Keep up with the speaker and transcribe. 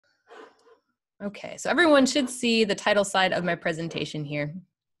Okay, so everyone should see the title slide of my presentation here.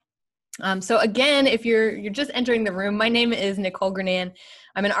 So again, if you're just entering the room, my name is Nicole Grinnan.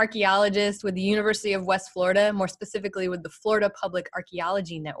 I'm an archaeologist with the University of West Florida, more specifically with the Florida Public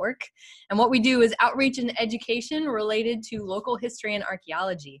Archaeology Network. And what we do is outreach and education related to local history and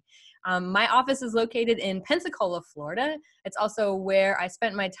archaeology. My office is located in Pensacola, Florida. It's also where I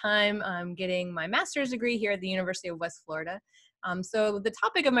spent my time getting my master's degree here at the University of West Florida. So the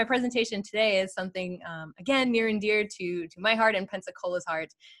topic of my presentation today is something, again, near and dear to my heart and Pensacola's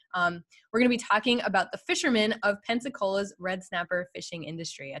heart. We're going to be talking about the fishermen of Pensacola's red snapper fishing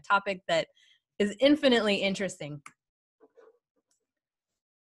industry, a topic that is infinitely interesting.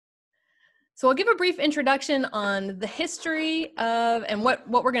 So I'll give a brief introduction on the history of and what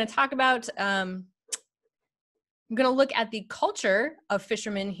we're going to talk about. I'm going to look at the culture of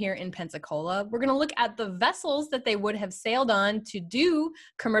fishermen here in Pensacola. We're going to look at the vessels that they would have sailed on to do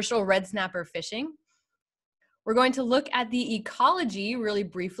commercial red snapper fishing. We're going to look at the ecology, really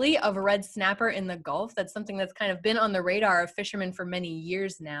briefly, of a red snapper in the Gulf. That's something that's kind of been on the radar of fishermen for many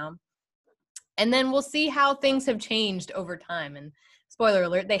years now. And then we'll see how things have changed over time. And spoiler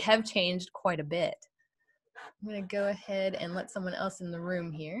alert, they have changed quite a bit. I'm going to go ahead and let someone else in the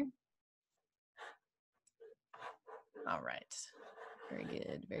room here. All right. Very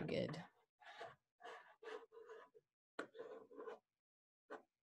good, very good.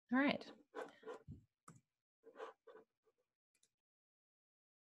 All right.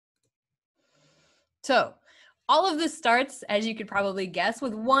 So all of this starts, as you could probably guess,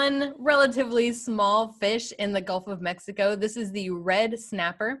 with one relatively small fish in the Gulf of Mexico. This is the red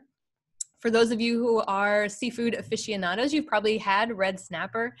snapper. For those of you who are seafood aficionados, you've probably had red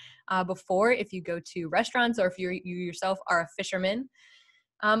snapper before if you go to restaurants or if you yourself are a fisherman.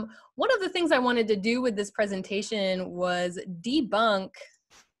 One of the things I wanted to do with this presentation was debunk,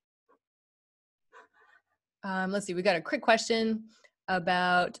 let's see, we got a quick question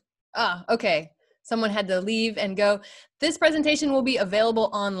about, okay. Someone had to leave and go. This presentation will be available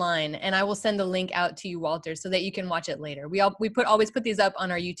online, and I will send the link out to you, Walter, so that you can watch it later. We always put these up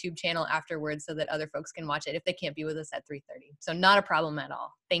on our YouTube channel afterwards so that other folks can watch it if they can't be with us at 3:30. So not a problem at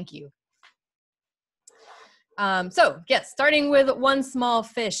all. Thank you. So yes, starting with one small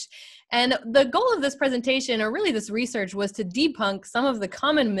fish. And the goal of this presentation, or really this research, was to debunk some of the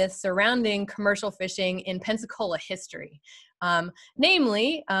common myths surrounding commercial fishing in Pensacola history.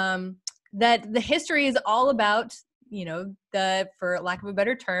 Namely, that the history is all about, you know, for lack of a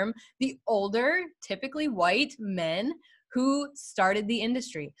better term, the older, typically white men who started the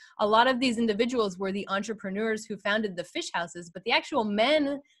industry. A lot of these individuals were the entrepreneurs who founded the fish houses, but the actual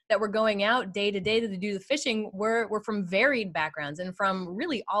men that were going out day to day to do the fishing were from varied backgrounds and from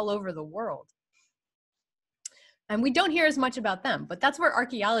really all over the world. And we don't hear as much about them, but that's where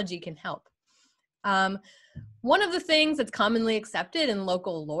archaeology can help. One of the things that's commonly accepted in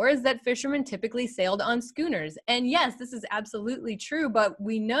local lore is that fishermen typically sailed on schooners. And yes, this is absolutely true, but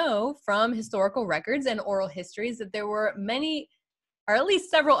we know from historical records and oral histories that there were many, or at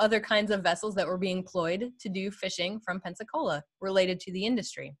least several other kinds of vessels that were being employed to do fishing from Pensacola related to the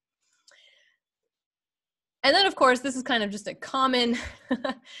industry. And then, of course, this is kind of just a common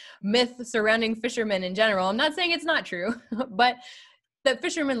myth surrounding fishermen in general. I'm not saying it's not true, but that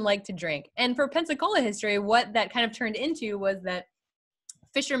fishermen like to drink. And for Pensacola history, what that kind of turned into was that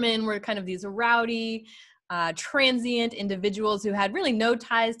fishermen were kind of these rowdy, transient individuals who had really no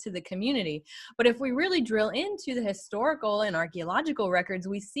ties to the community. But if we really drill into the historical and archaeological records,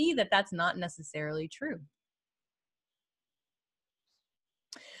 we see that that's not necessarily true.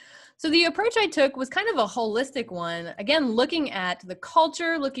 So the approach I took was kind of a holistic one, again, looking at the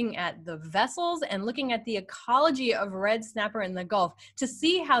culture, looking at the vessels, and looking at the ecology of red snapper in the Gulf to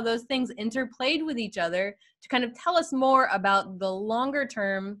see how those things interplayed with each other to kind of tell us more about the longer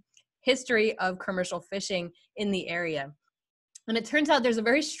term history of commercial fishing in the area. And it turns out there's a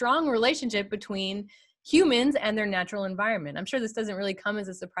very strong relationship between humans and their natural environment. I'm sure this doesn't really come as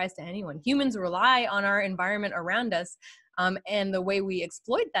a surprise to anyone. Humans rely on our environment around us, and the way we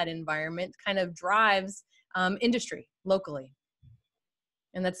exploit that environment kind of drives industry locally.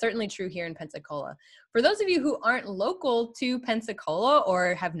 And that's certainly true here in Pensacola. For those of you who aren't local to Pensacola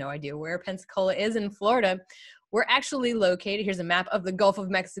or have no idea where Pensacola is in Florida, we're actually located, here's a map of the Gulf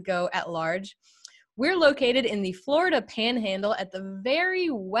of Mexico at large. We're located in the Florida Panhandle at the very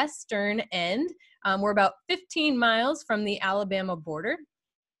western end. We're about 15 miles from the Alabama border.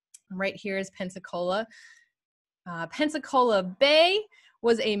 Right here is Pensacola. Pensacola Bay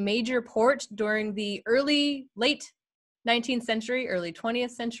was a major port during the late 19th century, early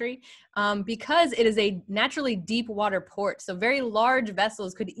 20th century, because it is a naturally deep water port. So very large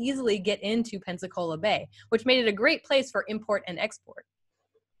vessels could easily get into Pensacola Bay, which made it a great place for import and export.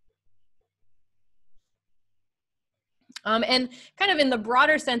 And kind of in the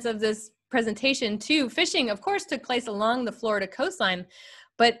broader sense of this presentation too, fishing, of course, took place along the Florida coastline,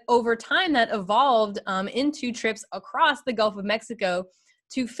 but over time that evolved into trips across the Gulf of Mexico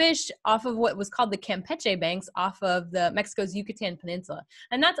to fish off of what was called the Campeche banks off of the Mexico's Yucatan Peninsula.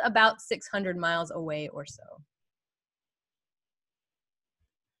 And that's about 600 miles away or so.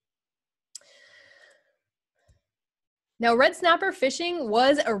 Now, red snapper fishing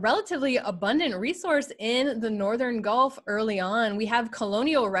was a relatively abundant resource in the Northern Gulf early on. We have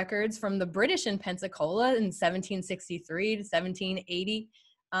colonial records from the British in Pensacola in 1763 to 1780,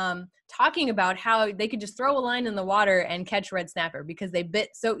 talking about how they could just throw a line in the water and catch red snapper because they bit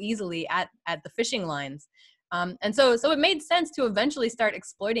so easily at the fishing lines. And so it made sense to eventually start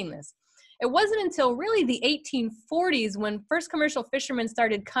exploiting this. It wasn't until really the 1840s when first commercial fishermen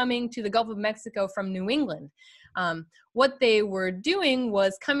started coming to the Gulf of Mexico from New England. What they were doing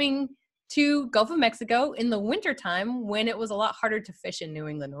was coming to Gulf of Mexico in the wintertime when it was a lot harder to fish in New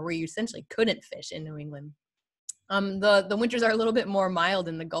England, or where you essentially couldn't fish in New England. The winters are a little bit more mild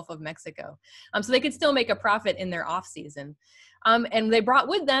in the Gulf of Mexico. So they could still make a profit in their off season. And they brought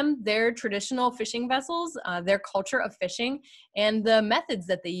with them their traditional fishing vessels, their culture of fishing, and the methods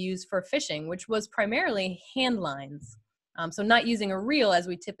that they used for fishing, which was primarily hand lines. So not using a reel as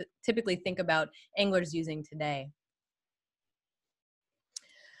we typically think about anglers using today.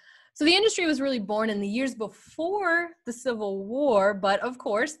 So the industry was really born in the years before the Civil War, but of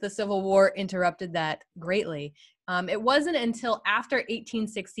course the Civil War interrupted that greatly. It wasn't until after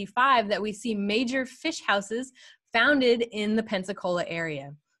 1865 that we see major fish houses founded in the Pensacola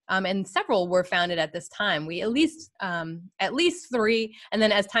area. And several were founded at this time. We at least 3, and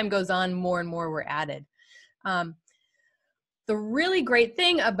then as time goes on, more and more were added. The really great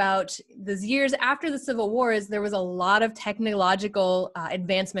thing about these years after the Civil War is there was a lot of technological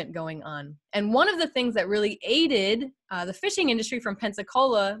advancement going on. And one of the things that really aided the fishing industry from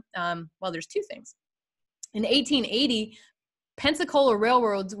Pensacola, well, there's 2 things. In 1880, Pensacola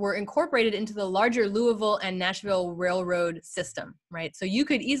railroads were incorporated into the larger Louisville and Nashville railroad system, right? So you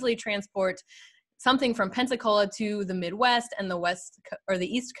could easily transport something from Pensacola to the Midwest and the West or the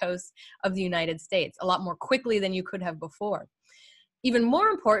East Coast of the United States a lot more quickly than you could have before. Even more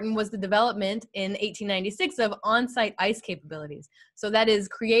important was the development in 1896 of on-site ice capabilities. So that is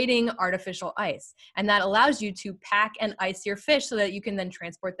creating artificial ice. And that allows you to pack and ice your fish so that you can then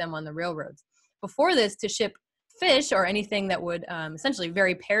transport them on the railroads. Before this, to ship fish or anything that would essentially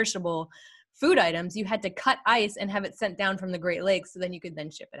very perishable food items, you had to cut ice and have it sent down from the Great Lakes so then you could then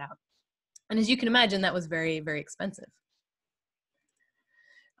ship it out. And as you can imagine, that was very, very expensive.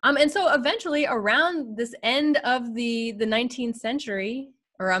 And so eventually around this end of the 19th century,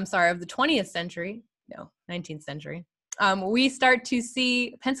 or I'm sorry, of the 20th century, no, 19th century, we start to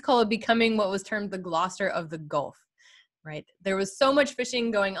see Pensacola becoming what was termed the Gloucester of the Gulf, right? There was so much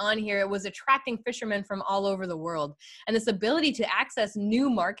fishing going on here. It was attracting fishermen from all over the world. And this ability to access new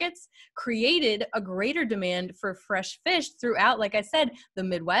markets created a greater demand for fresh fish throughout, like I said, the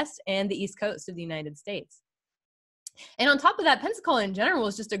Midwest and the East Coast of the United States. And on top of that, Pensacola in general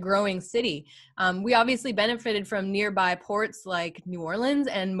is just a growing city. We obviously benefited from nearby ports like New Orleans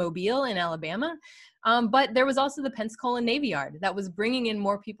and Mobile in Alabama, but there was also the Pensacola Navy Yard that was bringing in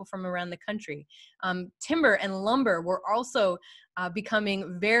more people from around the country. Timber and lumber were also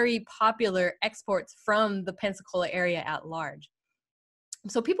becoming very popular exports from the Pensacola area at large.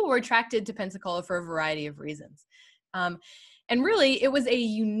 So people were attracted to Pensacola for a variety of reasons. And really, it was a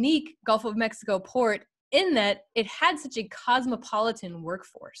unique Gulf of Mexico port in that it had such a cosmopolitan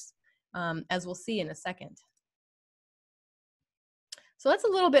workforce, as we'll see in a second. So that's a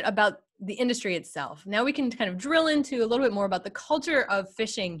little bit about the industry itself. Now we can kind of drill into a little bit more about the culture of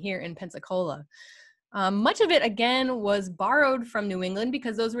fishing here in Pensacola. Much of it, again, was borrowed from New England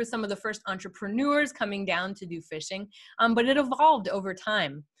because those were some of the first entrepreneurs coming down to do fishing, but it evolved over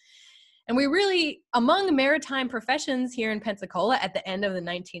time. And we really, among maritime professions here in Pensacola at the end of the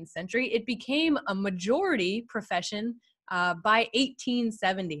 19th century, it became a majority profession by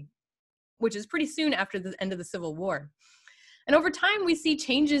 1870, which is pretty soon after the end of the Civil War. And over time, we see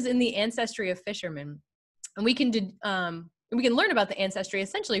changes in the ancestry of fishermen. And we can learn about the ancestry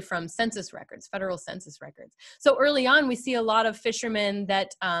essentially from census records, federal census records. So early on, we see a lot of fishermen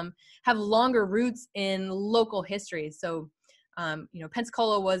that have longer roots in local history. So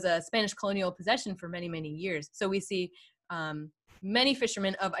Pensacola was a Spanish colonial possession for many, many years. So we see many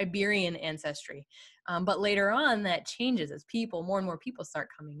fishermen of Iberian ancestry. But later on, that changes as more and more people start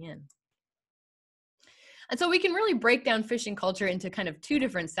coming in. And so we can really break down fishing culture into kind of two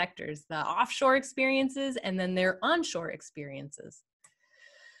different sectors, the offshore experiences and then their onshore experiences.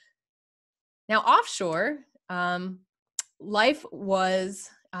 Now, offshore, life was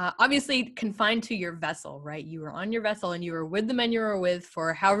obviously confined to your vessel, right? You were on your vessel and you were with the men you were with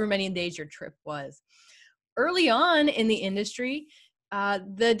for however many days your trip was. Early on in the industry,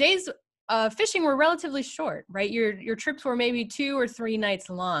 the days of fishing were relatively short, right? Your trips were maybe 2 or 3 nights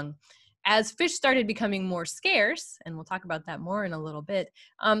long. As fish started becoming more scarce, and we'll talk about that more in a little bit,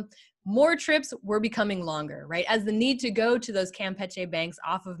 more trips were becoming longer, right? As the need to go to those Campeche banks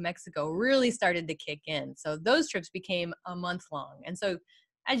off of Mexico really started to kick in. So those trips became a month long. And so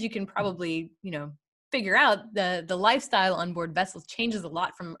as you can probably, figure out, the lifestyle on board vessels changes a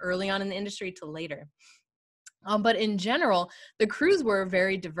lot from early on in the industry to later. But in general, the crews were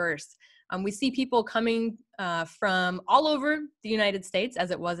very diverse. We see people coming from all over the United States,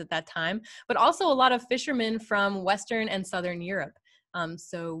 as it was at that time, but also a lot of fishermen from Western and Southern Europe.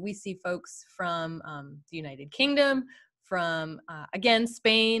 So we see folks from the United Kingdom, from, again,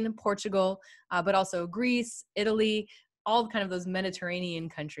 Spain, Portugal, but also Greece, Italy, all kind of those Mediterranean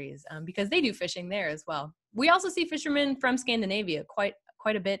countries, because they do fishing there as well. We also see fishermen from Scandinavia, quite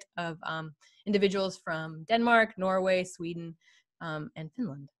a bit of individuals from Denmark, Norway, Sweden, and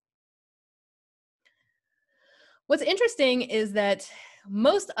Finland. What's interesting is that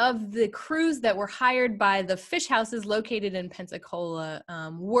most of the crews that were hired by the fish houses located in Pensacola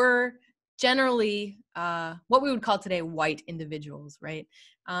were generally what we would call today white individuals, right?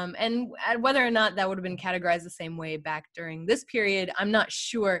 And whether or not that would have been categorized the same way back during this period, I'm not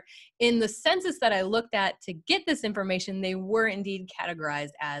sure. In the census that I looked at to get this information, they were indeed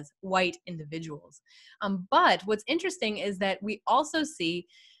categorized as white individuals. But what's interesting is that we also see,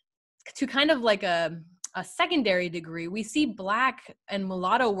 to kind of like a secondary degree, we see Black and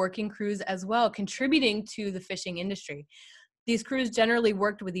mulatto working crews as well contributing to the fishing industry. These crews generally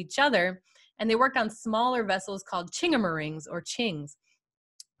worked with each other, and they worked on smaller vessels called chingamarings or chings.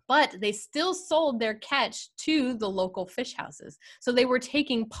 But they still sold their catch to the local fish houses. So they were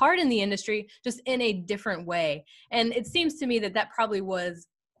taking part in the industry, just in a different way. And it seems to me that that probably was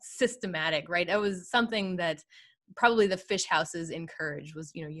systematic, right? It was something that probably the fish houses encouraged.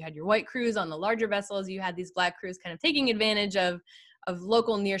 Was, you had your white crews on the larger vessels, you had these Black crews kind of taking advantage of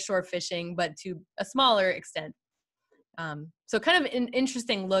local nearshore fishing, but to a smaller extent. So kind of an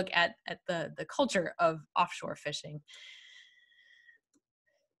interesting look at the culture of offshore fishing.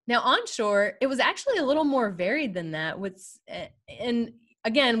 Now, onshore, it was actually a little more varied than that. And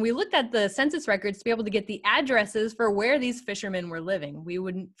again, we looked at the census records to be able to get the addresses for where these fishermen were living.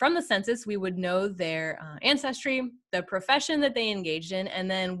 From the census, we would know their ancestry, the profession that they engaged in, and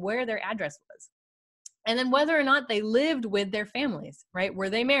then where their address was. And then whether or not they lived with their families, right? Were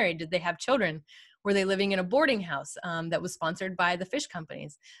they married? Did they have children? Were they living in a boarding house that was sponsored by the fish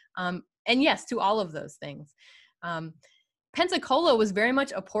companies? And yes, to all of those things. Pensacola was very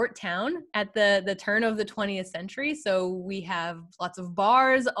much a port town at the turn of the 20th century. So we have lots of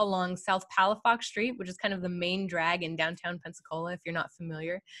bars along South Palafox Street, which is kind of the main drag in downtown Pensacola, if you're not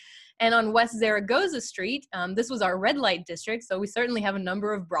familiar. And on West Zaragoza Street, this was our red light district, so we certainly have a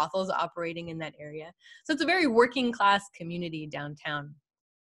number of brothels operating in that area. So it's a very working class community downtown.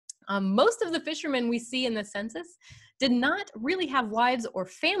 Most of the fishermen we see in the census did not really have wives or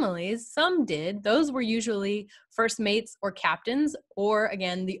families. Some did. Those were usually first mates or captains, or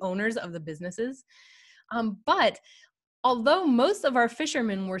again, the owners of the businesses. But although most of our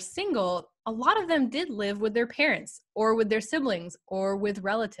fishermen were single, a lot of them did live with their parents or with their siblings or with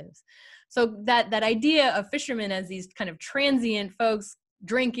relatives. So that idea of fishermen as these kind of transient folks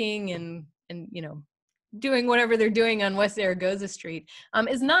drinking and doing whatever they're doing on West Zaragoza Street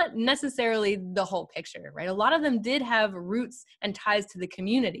is not necessarily the whole picture, right? A lot of them did have roots and ties to the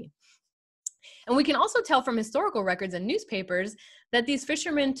community. And we can also tell from historical records and newspapers that these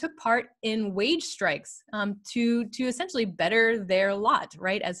fishermen took part in wage strikes to essentially better their lot,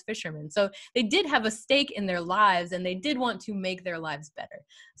 right, as fishermen. So they did have a stake in their lives, and they did want to make their lives better.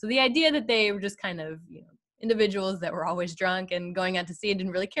 So the idea that they were just kind of, individuals that were always drunk and going out to sea and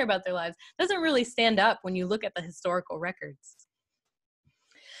didn't really care about their lives doesn't really stand up when you look at the historical records.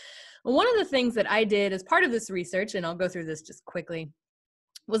 Well, one of the things that I did as part of this research, and I'll go through this just quickly,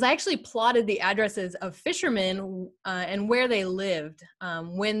 was I actually plotted the addresses of fishermen and where they lived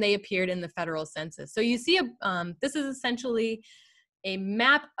when they appeared in the federal census. So you see, this is essentially a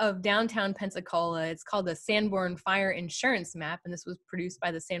map of downtown Pensacola. It's called the Sanborn Fire Insurance Map, and this was produced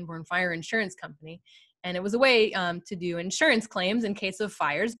by the Sanborn Fire Insurance Company. And it was a way to do insurance claims in case of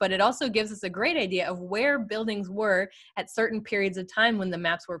fires, but it also gives us a great idea of where buildings were at certain periods of time when the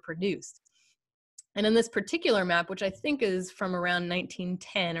maps were produced. And in this particular map, which I think is from around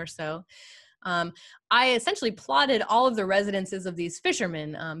 1910 or so, I essentially plotted all of the residences of these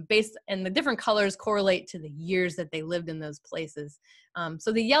fishermen and the different colors correlate to the years that they lived in those places.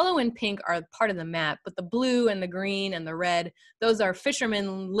 So the yellow and pink are part of the map, but the blue and the green and the red, those are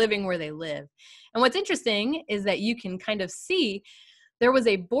fishermen living where they live. And what's interesting is that you can kind of see there was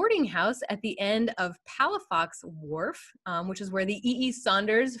a boarding house at the end of Palafox Wharf, which is where the E.E.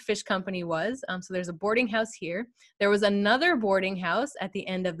 Saunders Fish Company was. So there's a boarding house here. There was another boarding house at the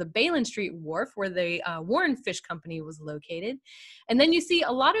end of the Balin Street Wharf where the Warren Fish Company was located. And then you see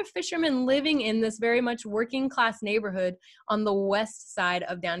a lot of fishermen living in this very much working class neighborhood on the west side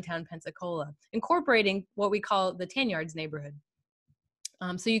of downtown Pensacola, incorporating what we call the Tan Yards neighborhood.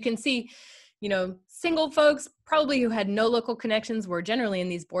 So you can see, you know, single folks probably who had no local connections were generally in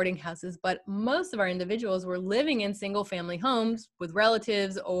these boarding houses, but most of our individuals were living in single family homes with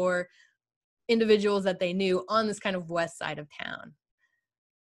relatives or individuals that they knew on this kind of west side of town.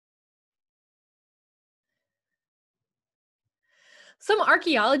 Some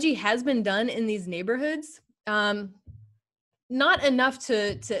archaeology has been done in these neighborhoods. Not enough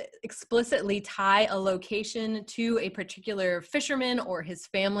to explicitly tie a location to a particular fisherman or his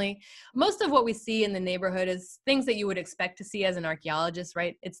family. Most of what we see in the neighborhood is things that you would expect to see as an archaeologist,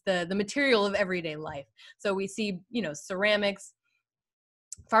 right? It's the material of everyday life. So we see, you know, ceramics,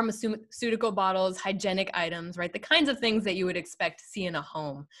 pharmaceutical bottles, hygienic items, right? The kinds of things that you would expect to see in a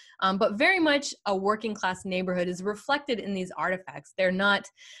home. But very much a working class neighborhood is reflected in these artifacts. They're not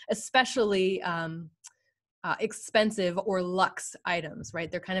especially expensive or luxe items, right?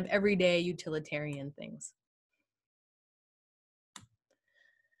 They're kind of everyday utilitarian things.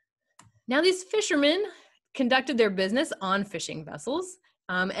 Now these fishermen conducted their business on fishing vessels.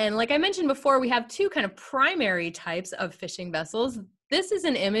 And like I mentioned before, we have two kind of primary types of fishing vessels. This is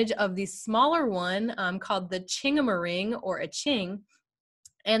an image of the smaller one called the chingamaring or a ching.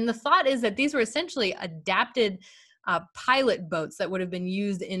 And the thought is that these were essentially adapted pilot boats that would have been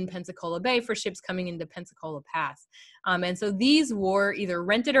used in Pensacola Bay for ships coming into Pensacola Pass. And so these were either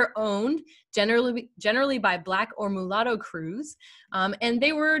rented or owned, generally by Black or mulatto crews. And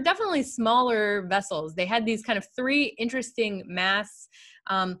they were definitely smaller vessels. They had these kind of three interesting masts,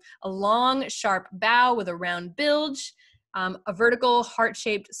 a long, sharp bow with a round bilge, a vertical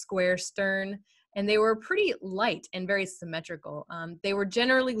heart-shaped square stern, and they were pretty light and very symmetrical. They were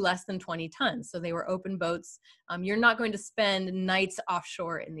generally less than 20 tons, so they were open boats. You're not going to spend nights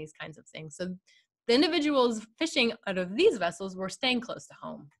offshore in these kinds of things. So the individuals fishing out of these vessels were staying close to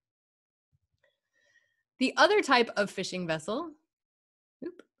home. The other type of fishing vessel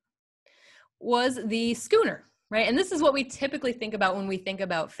was the schooner. Right, and this is what we typically think about when we think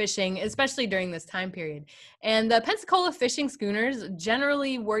about fishing, especially during this time period. And the Pensacola fishing schooners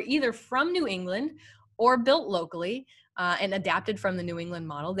generally were either from New England or built locally and adapted from the New England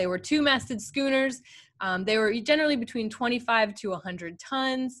model. They were two-masted schooners. They were generally between 25 to 100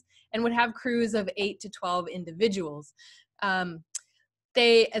 tons and would have crews of 8 to 12 individuals.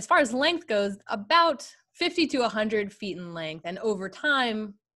 They, as far as length goes, about 50 to 100 feet in length, and over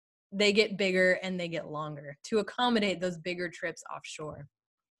time, they get bigger and they get longer to accommodate those bigger trips offshore.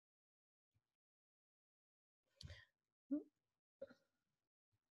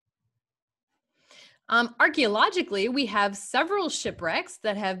 Archaeologically, we have several shipwrecks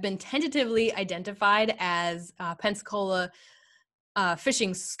that have been tentatively identified as Pensacola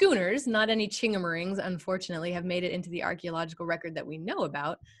fishing schooners. Not any chingamarings, unfortunately, have made it into the archaeological record that we know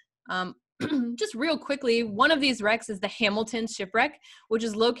about. Just real quickly, one of these wrecks is the Hamilton shipwreck, which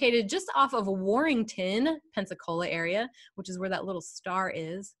is located just off of Warrington, Pensacola area, which is where that little star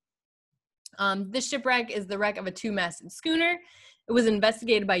is. This shipwreck is the wreck of a two-masted schooner. It was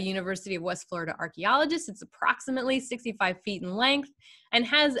investigated by University of West Florida archaeologists. It's approximately 65 feet in length and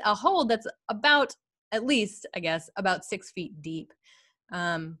has a hold that's about, at least, I guess, about 6 feet deep.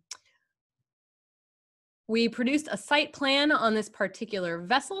 We produced a site plan on this particular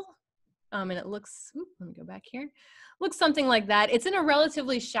vessel. And it looks, let me go back here, looks something like that. It's in a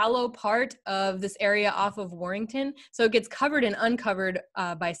relatively shallow part of this area off of Warrington, so it gets covered and uncovered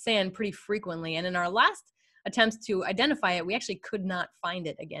by sand pretty frequently. And in our last attempts to identify it, we actually could not find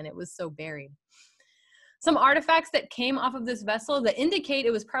it again. It was so buried. Some artifacts that came off of this vessel that indicate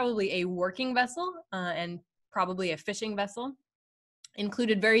it was probably a working vessel and probably a fishing vessel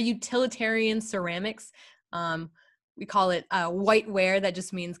included very utilitarian ceramics. We call it whiteware. That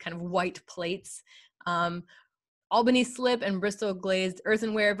just means kind of white plates. Albany slip and Bristol glazed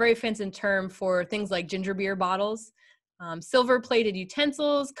earthenware, very fancy term for things like ginger beer bottles, silver plated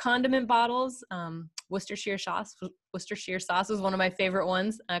utensils, condiment bottles, Worcestershire sauce. Worcestershire sauce was one of my favorite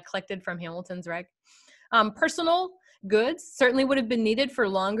ones, collected from Hamilton's wreck. Personal goods certainly would have been needed for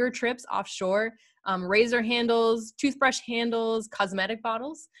longer trips offshore. Razor handles, toothbrush handles, cosmetic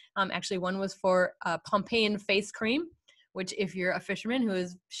bottles. Actually, one was for Pompeian face cream, which if you're a fisherman who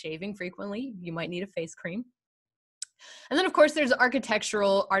is shaving frequently, you might need a face cream. And then, of course, there's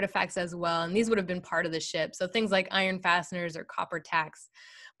architectural artifacts as well, and these would have been part of the ship. So things like iron fasteners or copper tacks,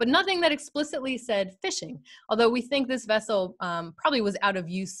 but nothing that explicitly said fishing, although we think this vessel probably was out of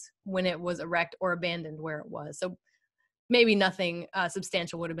use when it was wrecked or abandoned where it was. So maybe nothing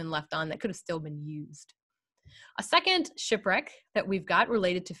substantial would have been left on that could have still been used. A second shipwreck that we've got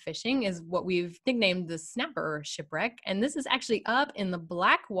related to fishing is what we've nicknamed the Snapper shipwreck. And this is actually up in the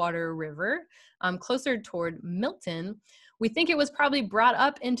Blackwater River, closer toward Milton. We think it was probably brought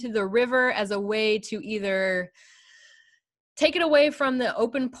up into the river as a way to either take it away from the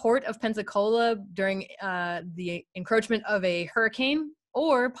open port of Pensacola during the encroachment of a hurricane,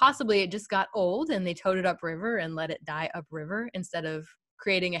 or possibly it just got old and they towed it upriver and let it die upriver instead of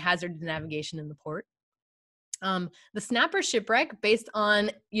creating a hazard to navigation in the port. The Snapper shipwreck, based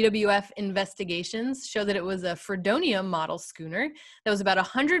on UWF investigations, show that it was a Fredonia model schooner that was about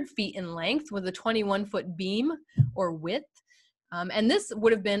 100 feet in length with a 21-foot beam or width. And this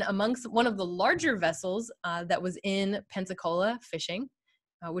would have been amongst one of the larger vessels that was in Pensacola fishing,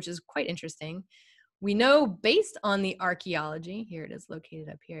 which is quite interesting. We know based on the archaeology, here it is located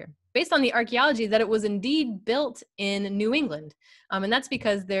up here, based on the archaeology that it was indeed built in New England. And that's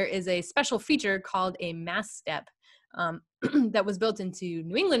because there is a special feature called a mast step that was built into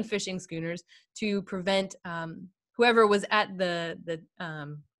New England fishing schooners to prevent whoever was at the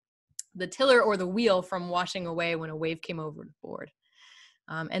tiller or the wheel from washing away when a wave came overboard.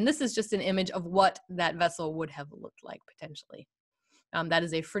 And this is just an image of what that vessel would have looked like potentially. That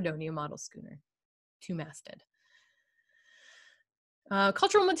is a Fredonia model schooner, two-masted.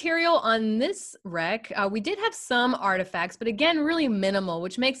 Cultural material on this wreck, we did have some artifacts, but again, really minimal,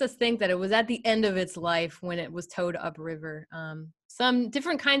 which makes us think that it was at the end of its life when it was towed upriver. Some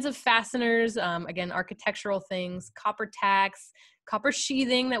different kinds of fasteners, again, architectural things, copper tacks, copper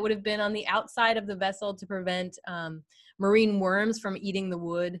sheathing that would have been on the outside of the vessel to prevent marine worms from eating the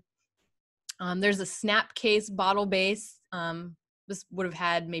wood. There's a snap case bottle base. This would have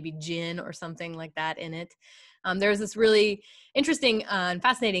had maybe gin or something like that in it. There's this really interesting and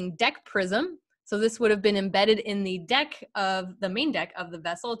fascinating deck prism. So this would have been embedded in the deck of the main deck of the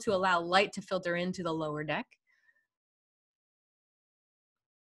vessel to allow light to filter into the lower deck.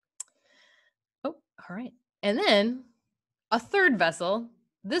 Oh, all right. And then a third vessel,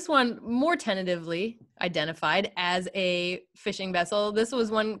 this one more tentatively identified as a fishing vessel. This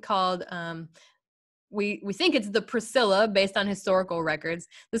was one called, we think it's the Priscilla based on historical records.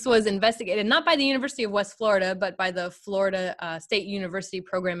 This was investigated not by the University of West Florida, but by the Florida State University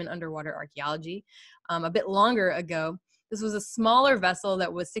Program in Underwater Archaeology a bit longer ago. This was a smaller vessel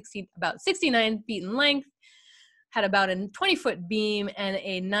that was about 69 feet in length, had about a 20-foot beam and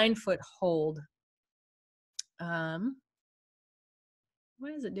a 9-foot hold. Why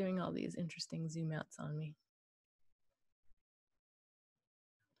is it doing all these interesting zoom outs on me?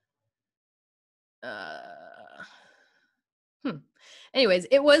 Anyways,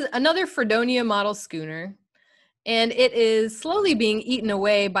 it was another Fredonia model schooner, and it is slowly being eaten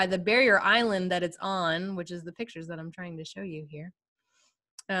away by the barrier island that it's on, which is the pictures that I'm trying to show you here.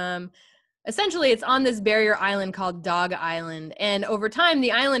 Essentially, it's on this barrier island called Dog Island, and over time,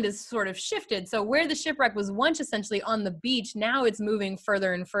 the island is sort of shifted. So where the shipwreck was once essentially on the beach, now it's moving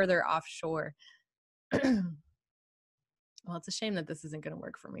further and further offshore. Well, it's a shame that this isn't going to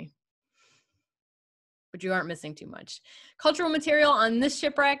work for me, but you aren't missing too much. Cultural material on this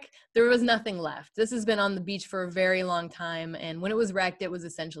shipwreck, there was nothing left. This has been on the beach for a very long time, and when it was wrecked, it was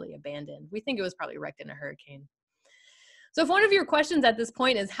essentially abandoned. We think it was probably wrecked in a hurricane. So if one of your questions at this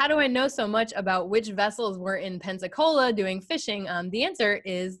point is, how do I know so much about which vessels were in Pensacola doing fishing? The answer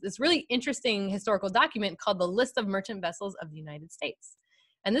is this really interesting historical document called the List of Merchant Vessels of the United States.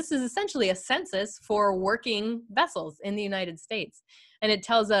 And this is essentially a census for working vessels in the United States. And it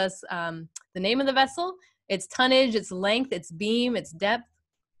tells us the name of the vessel, its tonnage, its length, its beam, its depth,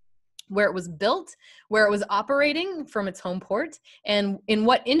 where it was built, where it was operating from its home port, and in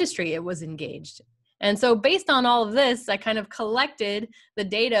what industry it was engaged. And so based on all of this, I kind of collected the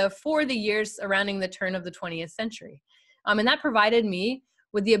data for the years surrounding the turn of the 20th century. And that provided me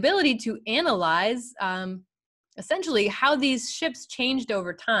with the ability to analyze essentially how these ships changed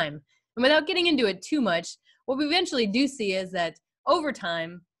over time. And without getting into it too much, what we eventually do see is that over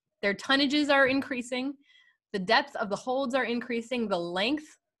time, their tonnages are increasing, the depth of the holds are increasing, the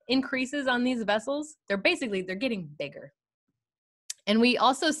length increases on these vessels. They're getting bigger. And we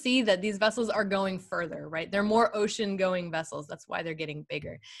also see that these vessels are going further, right? They're more ocean-going vessels. That's why they're getting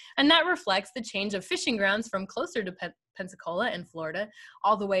bigger. And that reflects the change of fishing grounds from closer to Pensacola and Florida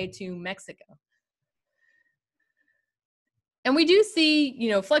all the way to Mexico. And we do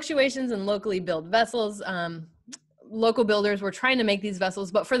see, fluctuations in locally built vessels. Local builders were trying to make these vessels,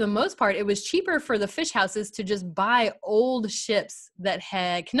 but for the most part, it was cheaper for the fish houses to just buy old ships that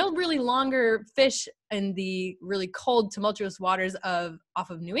can no really longer fish in the really cold, tumultuous waters off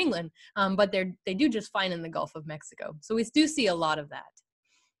of New England, but they do just fine in the Gulf of Mexico. So we do see a lot of that.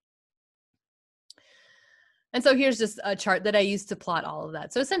 And so here's just a chart that I used to plot all of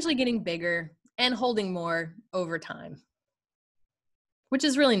that. So essentially getting bigger and holding more over time, which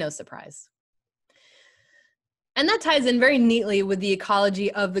is really no surprise. And that ties in very neatly with the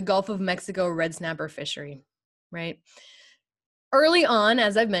ecology of the Gulf of Mexico red snapper fishery, right? Early on,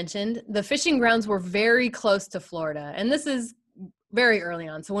 as I've mentioned, the fishing grounds were very close to Florida. And this is very early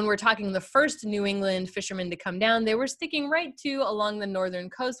on. So when we're talking the first New England fishermen to come down, they were sticking right along the northern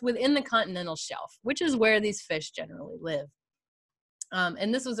coast within the continental shelf, which is where these fish generally live.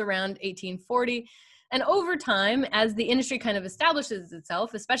 And this was around 1840. And over time, as the industry kind of establishes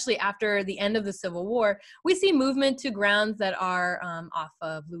itself, especially after the end of the Civil War, we see movement to grounds that are off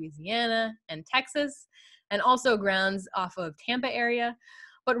of Louisiana and Texas, and also grounds off of Tampa area.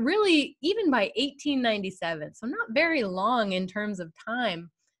 But really, even by 1897, so not very long in terms of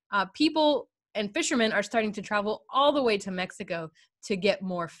time, people and fishermen are starting to travel all the way to Mexico to get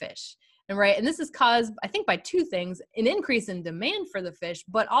more fish. And this is caused, I think, by two things: an increase in demand for the fish,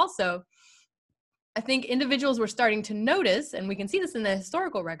 but also I think individuals were starting to notice, and we can see this in the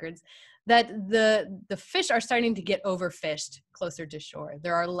historical records, that the fish are starting to get overfished closer to shore.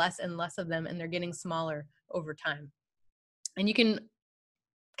 There are less and less of them, and they're getting smaller over time. And you can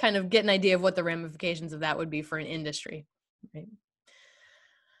kind of get an idea of what the ramifications of that would be for an industry, right?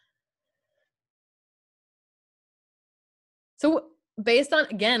 So based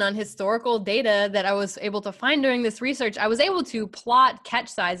on historical data that I was able to find during this research, I was able to plot catch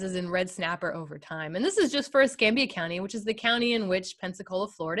sizes in red snapper over time. And this is just for Escambia County, which is the county in which Pensacola,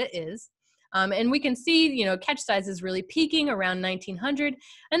 Florida is. And we can see, catch sizes really peaking around 1900,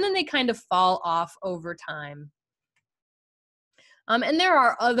 and then they kind of fall off over time. And there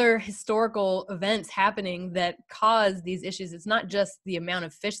are other historical events happening that cause these issues. It's not just the amount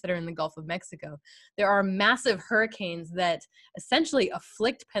of fish that are in the Gulf of Mexico. There are massive hurricanes that essentially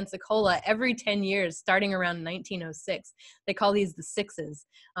afflict Pensacola every 10 years, starting around 1906. They call these the Sixes.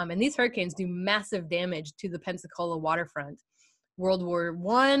 And these hurricanes do massive damage to the Pensacola waterfront. World War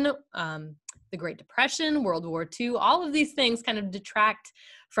I, the Great Depression, World War II, all of these things kind of detract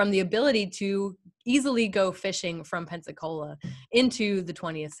from the ability to easily go fishing from Pensacola into the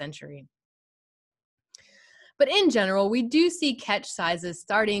 20th century. But in general, we do see catch sizes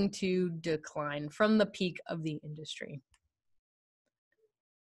starting to decline from the peak of the industry.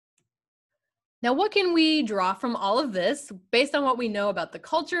 Now, what can we draw from all of this based on what we know about the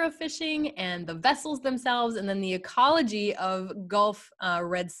culture of fishing and the vessels themselves, and then the ecology of Gulf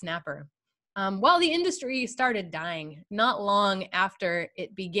red snapper? Well, the industry started dying not long after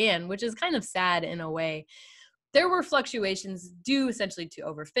it began, which is kind of sad in a way. There were fluctuations due essentially to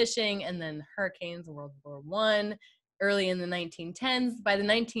overfishing and then hurricanes, World War I, early in the 1910s. By the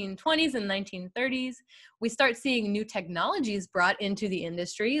 1920s and 1930s, we start seeing new technologies brought into the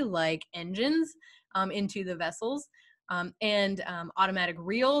industry, like engines into the vessels, and automatic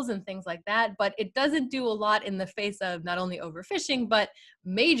reels and things like that. But it doesn't do a lot in the face of not only overfishing, but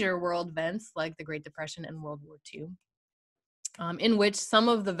major world events like the Great Depression and World War II, in which some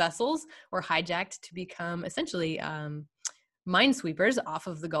of the vessels were hijacked to become essentially minesweepers off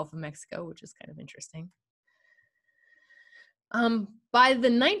of the Gulf of Mexico, which is kind of interesting. By the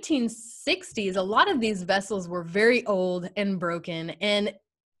 1960s, a lot of these vessels were very old and broken, and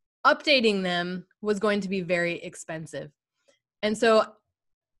updating them was going to be very expensive. And so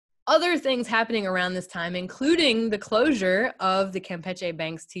other things happening around this time, including the closure of the Campeche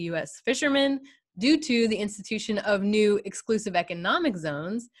banks to U.S. fishermen due to the institution of new exclusive economic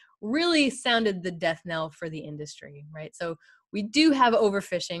zones, really sounded the death knell for the industry, right? So we do have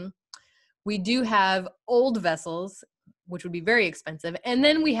overfishing. We do have old vessels, which would be very expensive. And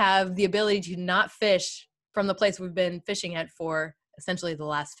then we have the ability to not fish from the place we've been fishing at for essentially the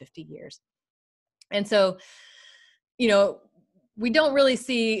last 50 years. And so, we don't really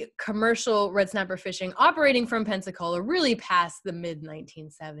see commercial red snapper fishing operating from Pensacola really past the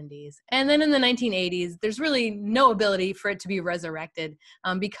mid-1970s. And then in the 1980s, there's really no ability for it to be resurrected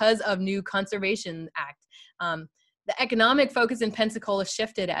because of new Conservation Act. The economic focus in Pensacola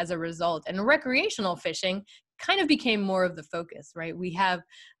shifted as a result, and recreational fishing kind of became more of the focus, right? We have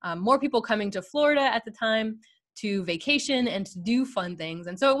more people coming to Florida at the time to vacation and to do fun things.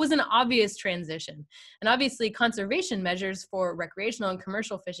 And so it was an obvious transition. And obviously conservation measures for recreational and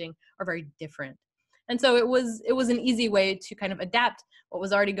commercial fishing are very different. And so it was an easy way to kind of adapt what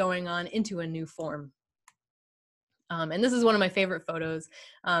was already going on into a new form. And this is one of my favorite photos.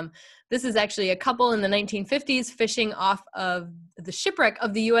 This is actually a couple in the 1950s fishing off of the shipwreck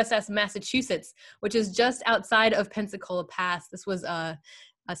of the USS Massachusetts, which is just outside of Pensacola Pass. This was a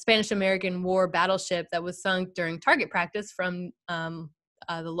Spanish-American War battleship that was sunk during target practice from the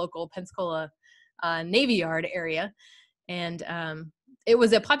local Pensacola Navy Yard area. And it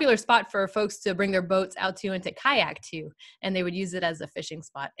was a popular spot for folks to bring their boats out to and to kayak to, and they would use it as a fishing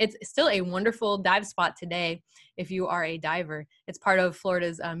spot. It's still a wonderful dive spot today if you are a diver. It's part of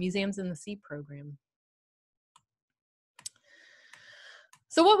Florida's Museums in the Sea program.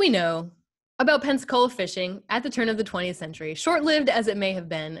 So what we know about Pensacola fishing at the turn of the 20th century, short-lived as it may have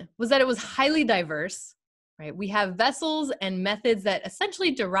been, was that it was highly diverse, right? We have vessels and methods that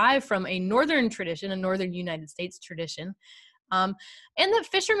essentially derive from a northern tradition, a northern United States tradition, and that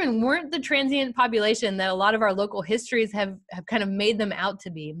fishermen weren't the transient population that a lot of our local histories have kind of made them out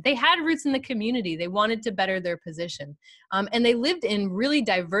to be. They had roots in the community. They wanted to better their position. And they lived in really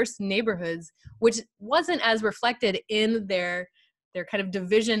diverse neighborhoods, which wasn't as reflected in their kind of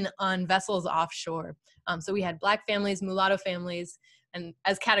division on vessels offshore. So we had Black families, mulatto families, and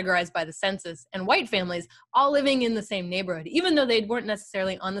as categorized by the census, and white families all living in the same neighborhood, even though they weren't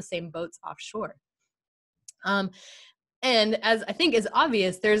necessarily on the same boats offshore. And as I think is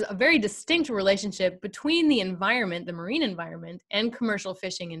obvious, there's a very distinct relationship between the environment, the marine environment, and commercial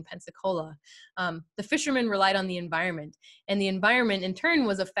fishing in Pensacola. The fishermen relied on the environment, and the environment in turn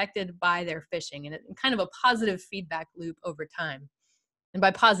was affected by their fishing, and kind of a positive feedback loop over time. And by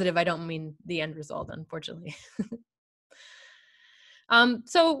positive, I don't mean the end result, unfortunately.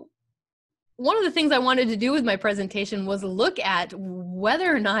 So one of the things I wanted to do with my presentation was look at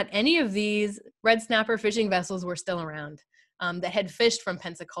whether or not any of these red snapper fishing vessels were still around that had fished from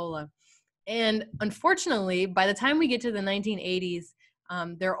Pensacola. And unfortunately, by the time we get to the 1980s,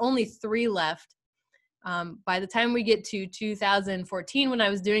 there are only 3 left. By the time we get to 2014, when I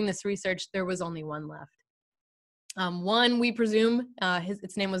was doing this research, there was only 1 left. One, we presume,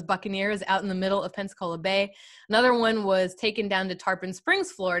 its name was Buccaneer, is out in the middle of Pensacola Bay. Another one was taken down to Tarpon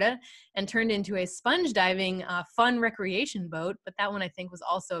Springs, Florida, and turned into a sponge diving fun recreation boat. But that one, I think, was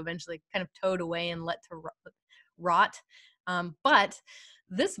also eventually kind of towed away and let to rot. But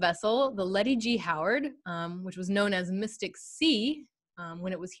this vessel, the Letty G. Howard, which was known as Mystic Sea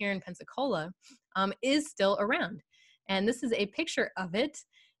when it was here in Pensacola, is still around. And this is a picture of it.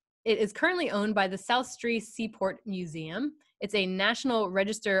 It is currently owned by the South Street Seaport Museum. It's a National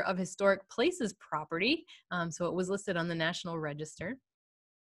Register of Historic Places property, so it was listed on the National Register.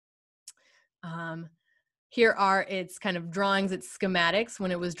 Here are its kind of drawings, its schematics when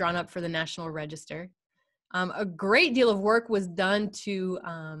it was drawn up for the National Register. A great deal of work was done to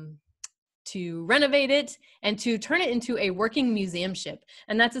renovate it and to turn it into a working museum ship.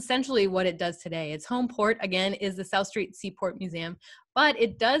 And that's essentially what it does today. Its home port, again, is the South Street Seaport Museum, but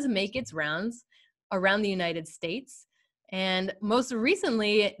it does make its rounds around the United States. And most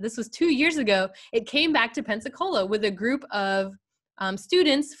recently, this was 2 years ago, it came back to Pensacola with a group of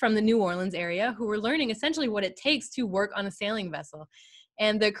students from the New Orleans area who were learning essentially what it takes to work on a sailing vessel.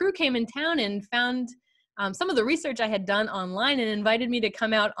 And the crew came in town and found some of the research I had done online and invited me to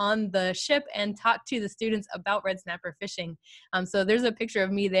come out on the ship and talk to the students about red snapper fishing. So there's a picture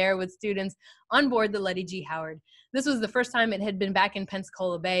of me there with students on board the Letty G. Howard. This was the first time it had been back in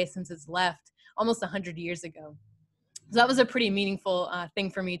Pensacola Bay since it's left almost 100 years ago. So that was a pretty meaningful thing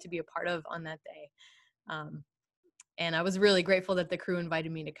for me to be a part of on that day. And I was really grateful that the crew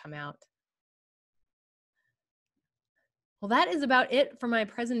invited me to come out. Well, that is about it for my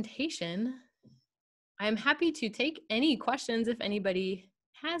presentation. I'm happy to take any questions if anybody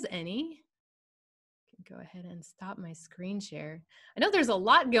has any. I can go ahead and stop my screen share. I know there's a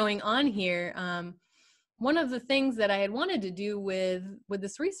lot going on here. One of the things that I had wanted to do with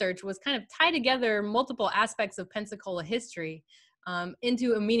this research was kind of tie together multiple aspects of Pensacola history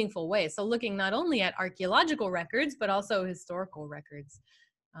into a meaningful way. So looking not only at archaeological records, but also historical records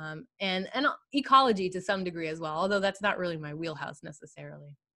and ecology to some degree as well, although that's not really my wheelhouse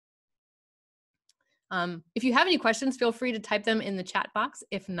necessarily. If you have any questions, feel free to type them in the chat box.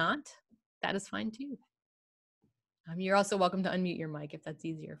 If not, that is fine too. You're also welcome to unmute your mic if that's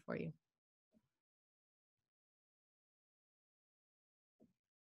easier for you.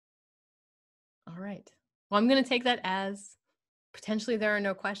 All right. Well, I'm going to take that as potentially there are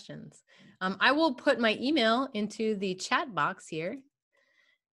no questions. I will put my email into the chat box here.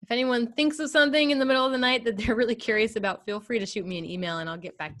 If anyone thinks of something in the middle of the night that they're really curious about, feel free to shoot me an email and I'll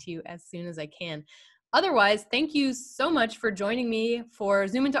get back to you as soon as I can. Otherwise, thank you so much for joining me for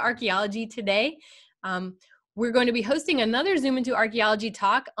Zoom into Archaeology today. We're going to be hosting another Zoom into Archaeology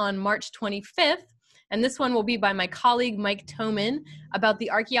talk on March 25th. And this one will be by my colleague, Mike Toman, about the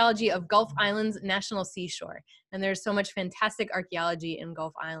archaeology of Gulf Islands National Seashore. And there's so much fantastic archaeology in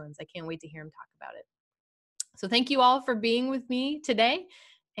Gulf Islands. I can't wait to hear him talk about it. So thank you all for being with me today,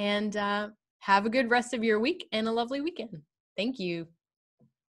 and have a good rest of your week and a lovely weekend. Thank you.